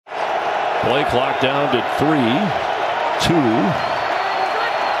Play clock down to 3, 2.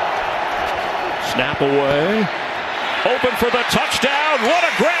 Snap away. Open for the touchdown. What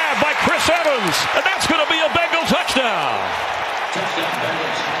a grab by Chris Evans. And that's going to be a Bengal touchdown.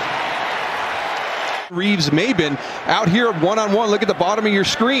 Reeves-Maben out here one-on-one. Look at the bottom of your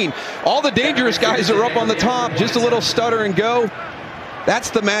screen. All the dangerous guys are up on the top. Just a little stutter and go.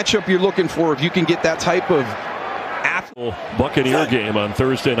 That's the matchup you're looking for if you can get that type of athlete. Buccaneer game on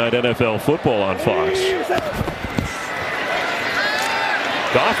Thursday night NFL football on Fox.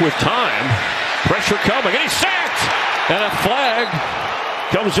 Goff with time. Pressure coming, and he's sacked. And a flag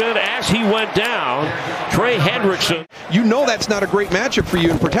comes in as he went down. Trey Hendrickson. You know that's not a great matchup for you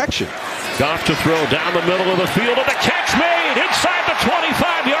in protection. Goff to throw down the middle of the field, and the catch made inside the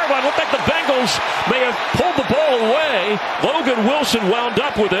 25-yard line. Looked like the Bengals may have pulled the ball away. Logan Wilson wound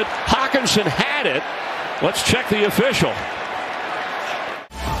up with it. Hawkinson had it. Let's check the official.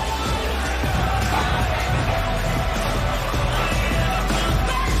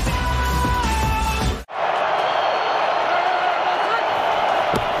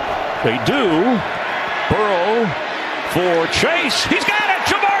 They do. Burrow for Chase. He's got it!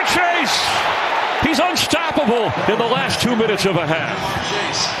 Jamar Chase! He's unstoppable in the last 2 minutes of a half.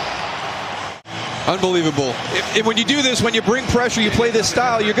 Unbelievable. When you do this, when you bring pressure, you play this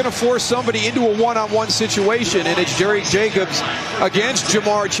style, you're going to force somebody into a one-on-one situation, and it's Jerry Jacobs against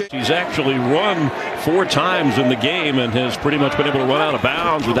Jamar Chase. He's actually run 4 times in the game and has pretty much been able to run out of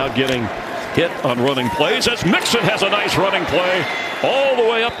bounds without getting hit on running plays, as Mixon has a nice running play all the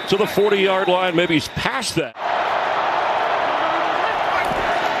way up to the 40-yard line. Maybe he's past that.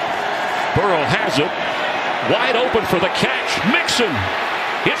 Burrow has it. Wide open for the catch. Mixon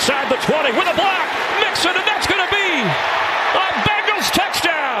inside the 20 with a block. Mixon, and that's going to be a Bengals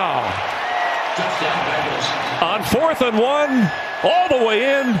touchdown. On 4th and 1, all the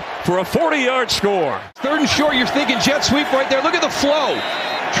way in for a 40-yard score. 3rd and short, you're thinking jet sweep right there. Look at the flow.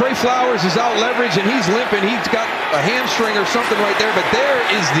 Trey Flowers is out leveraged, and he's limping. He's got a hamstring or something right there, but there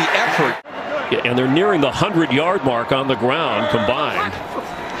is the effort. Yeah, and they're nearing the 100-yard mark on the ground combined.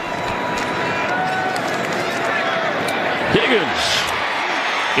 Higgins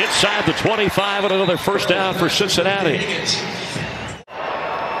inside the 25, and another first down for Cincinnati.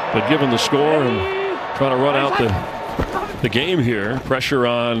 But given the score and trying to run out the game here, pressure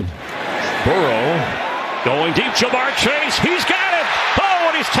on Burrow. Going deep, Jamar Chase. He's got it. Oh,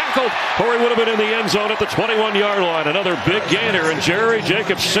 and he's tackled, or he would have been in the end zone at the 21-yard line. Another big gainer, and Jerry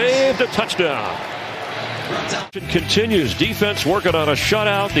Jacobs saved a touchdown. It continues. Defense working on a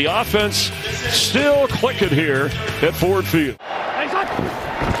shutout. The offense still clicking here at Ford Field.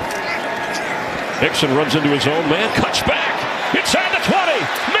 Mixon runs into his own man, cuts back inside the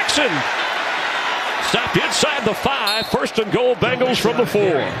 20. Mixon stopped inside the 5. 1st and goal, Bengals from the 4.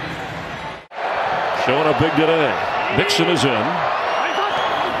 Showing up big today. Mixon is in.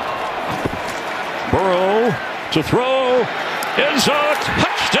 Burrow to throw. End zone.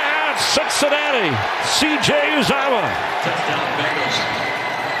 Touchdown, Cincinnati. C.J. Uzomah.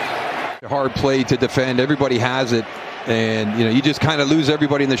 Hard play to defend. Everybody has it. And, you just kind of lose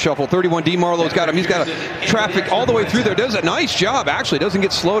everybody in the shuffle. 31 D. Marlowe's got him. He's got a traffic all the way through there. Does a nice job, actually. Doesn't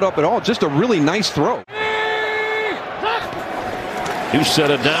get slowed up at all. Just a really nice throw. You set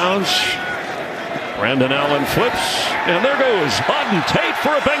it down. Brandon Allen flips. And there goes Auden Tate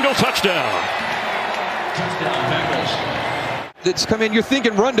for a Bengal touchdown. It's come in. You're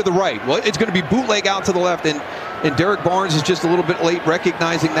thinking run to the right. Well, it's going to be bootleg out to the left. And Derek Barnes is just a little bit late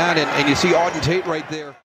recognizing that. And you see Auden Tate right there.